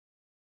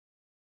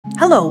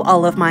Hello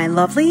all of my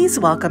lovelies,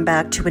 welcome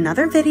back to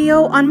another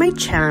video on my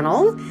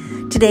channel.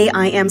 Today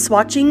I am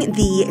swatching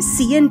the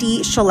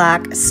CND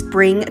Shellac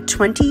Spring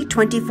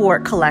 2024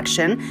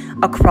 collection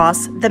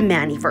across the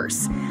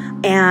Maniverse.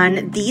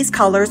 And these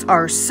colors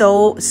are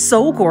so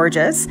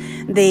gorgeous.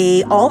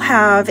 They all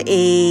have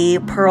a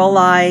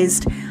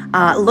pearlized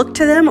look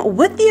to them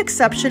with the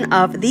exception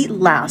of the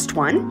last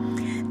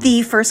one.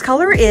 The first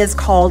color is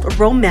called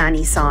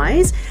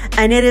Romanicize,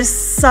 and it is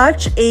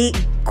such a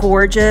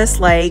gorgeous,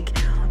 like,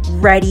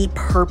 reddy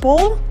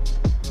purple.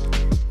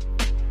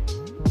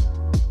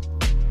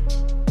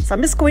 So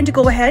I'm just going to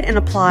go ahead and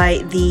apply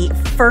the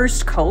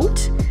first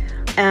coat,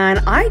 and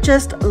I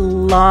just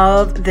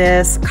love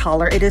this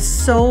color. It is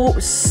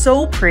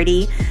so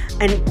pretty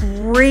and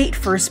great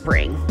for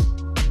spring.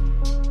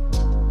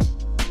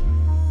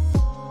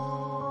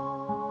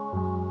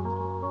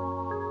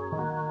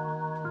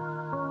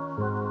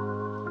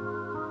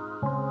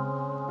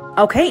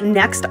 Okay,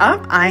 next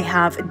up I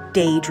have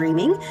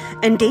Daydreaming,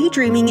 and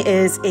Daydreaming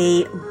is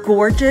a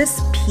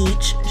gorgeous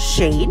peach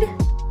shade.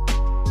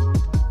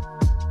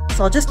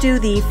 So I'll just do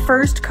the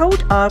first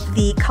coat of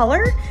the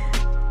color.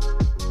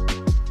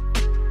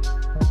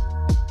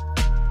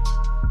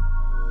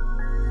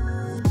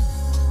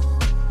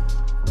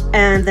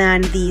 And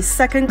then the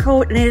second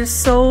coat, and it is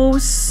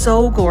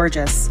so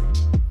gorgeous.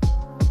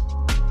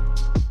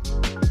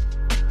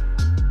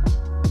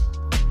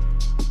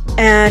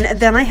 And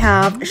then I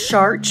have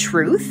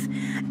Chartreuse,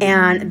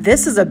 and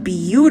this is a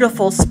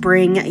beautiful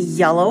spring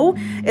yellow.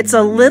 It's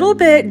a little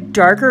bit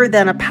darker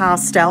than a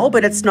pastel,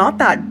 but it's not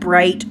that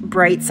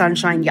bright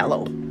sunshine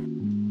yellow.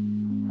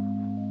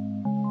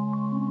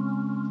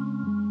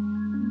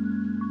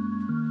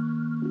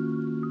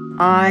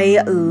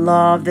 I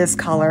love this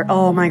color.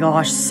 Oh my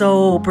gosh,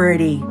 so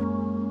pretty.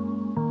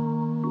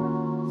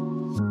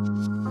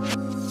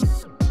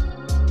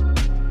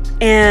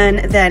 And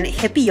then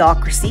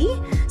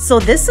Hippieocracy. So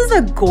this is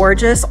a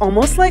gorgeous,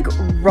 almost like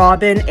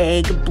robin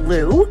egg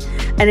blue,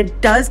 and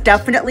it does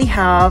definitely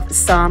have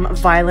some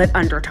violet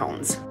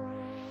undertones.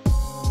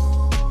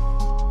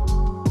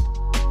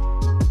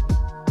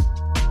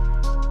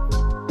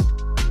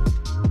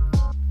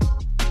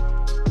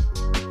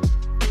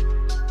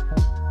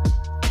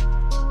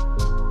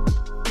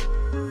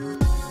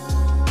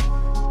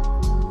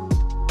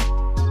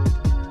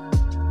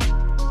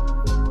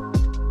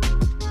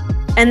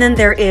 And then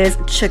there is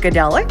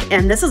Chickadelic,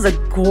 and this is a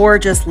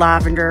gorgeous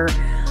lavender.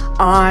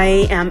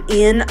 I am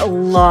in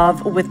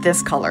love with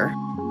this color.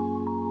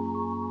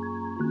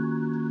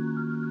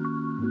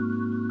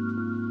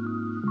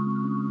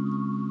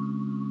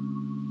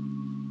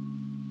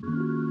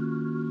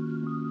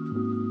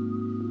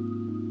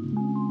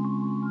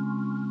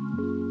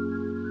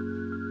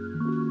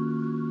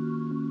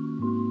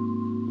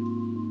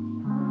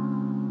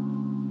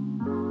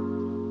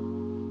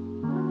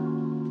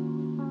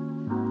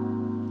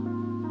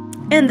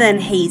 And then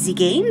Hazy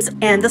Games,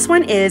 and this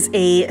one is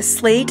a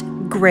slate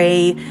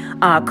gray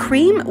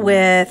cream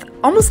with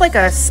almost like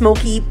a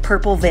smoky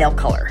purple veil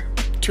color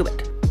to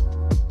it.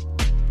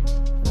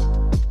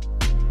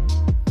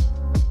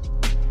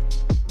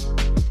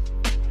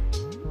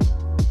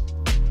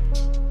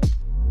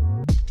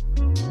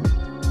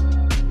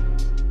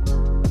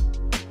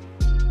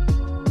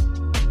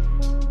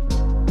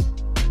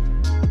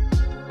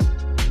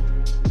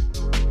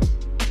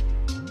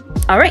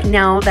 All right,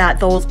 now that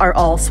those are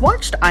all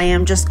swatched, I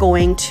am just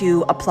going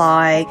to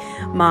apply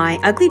my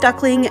Ugly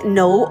Duckling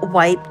No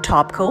Wipe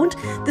Top Coat.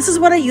 This is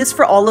what I use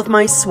for all of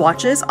my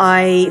swatches.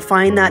 I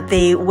find that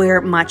they wear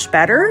much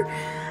better,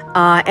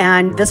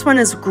 and this one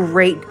is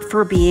great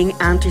for being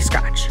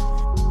anti-scratch.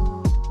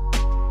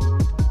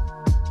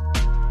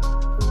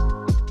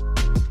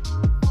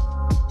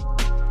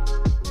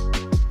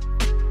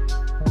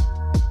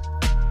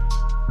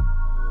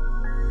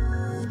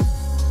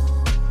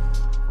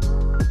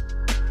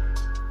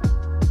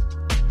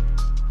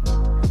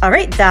 All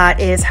right,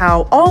 that is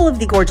how all of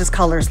the gorgeous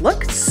colors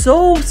look.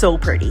 So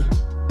pretty.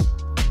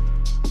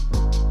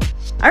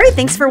 All right,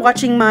 thanks for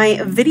watching my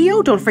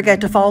video. Don't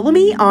forget to follow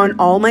me on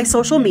all my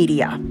social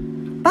media.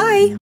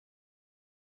 Bye.